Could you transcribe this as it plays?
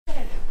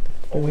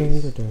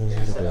Hey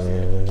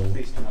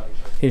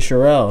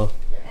Sherelle,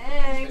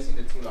 Hey.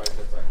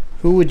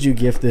 who would you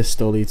gift this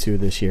Stoli to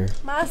this year?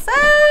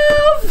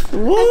 Myself!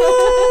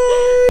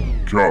 What?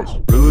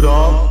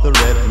 Rudolph the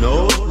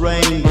red-nosed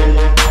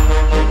reindeer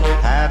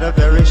had a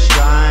very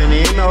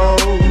shiny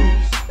nose.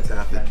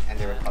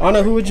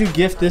 Anna, who would you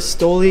gift this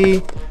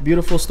Stoli,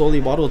 beautiful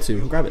Stoli bottle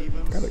to? Grab it.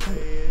 Grab it. Grab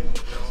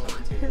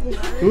it.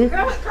 Who?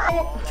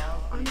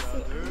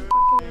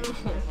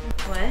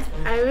 What?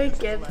 I would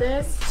give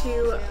this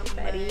to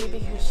Betty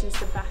because she's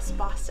the best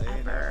boss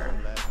ever.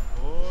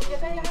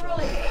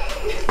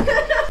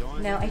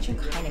 No, I drink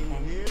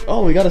Heineken.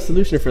 Oh, we got a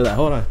solution for that.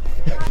 Hold on.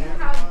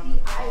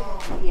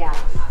 Yeah.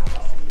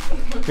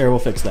 Here, we'll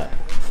fix that.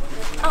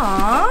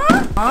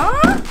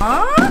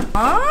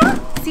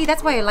 See,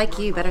 that's why I like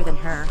you better than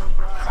her.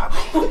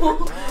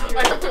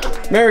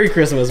 Merry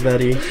Christmas,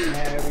 Betty.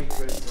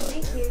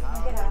 Thank you.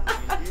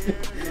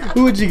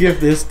 Who would you give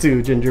this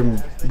to,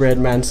 Gingerbread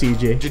Man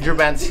CJ?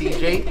 Gingerbread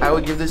CJ, I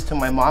would give this to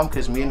my mom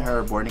because me and her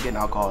are born again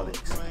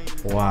alcoholics.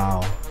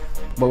 Wow.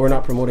 But we're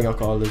not promoting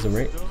alcoholism,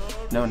 right?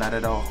 No, not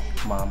at all,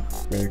 Mom.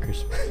 Merry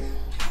Christmas.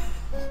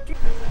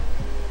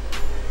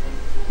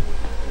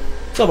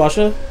 What's up,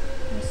 Asha?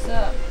 What's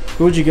up?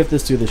 Who would you gift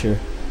this to this year?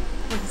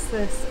 What's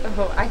this?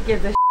 Oh, I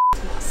give this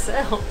to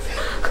myself.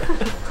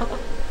 What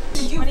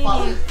do you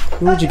mean?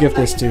 Who would you gift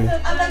this to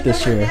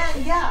this year?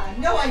 Yeah,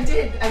 no, I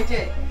did.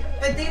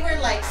 But they were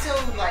like so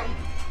like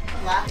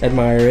laughing.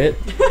 Admire it.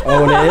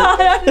 Own it.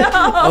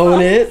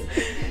 Own it.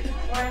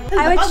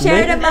 I would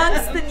share it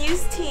amongst the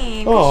news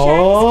team. Aww.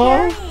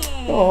 Sharing is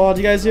caring. Oh, did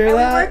you guys hear And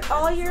we that? work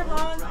all year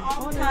long,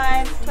 all the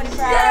time,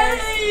 24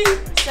 hours.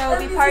 So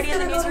we party in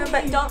the newsroom,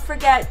 but don't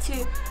forget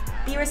to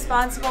be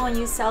responsible when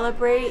you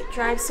celebrate.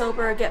 Drive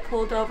sober or get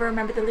pulled over.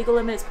 Remember, the legal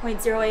limit is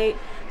 0.08.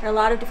 There are a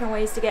lot of different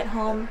ways to get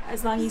home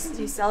as long as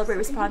you celebrate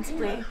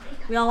responsibly.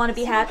 We all want to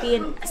be happy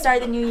and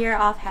start the new year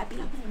off happy.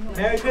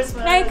 Merry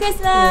Christmas. Merry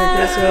Christmas!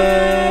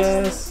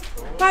 Merry Christmas.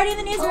 Party in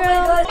the newsroom!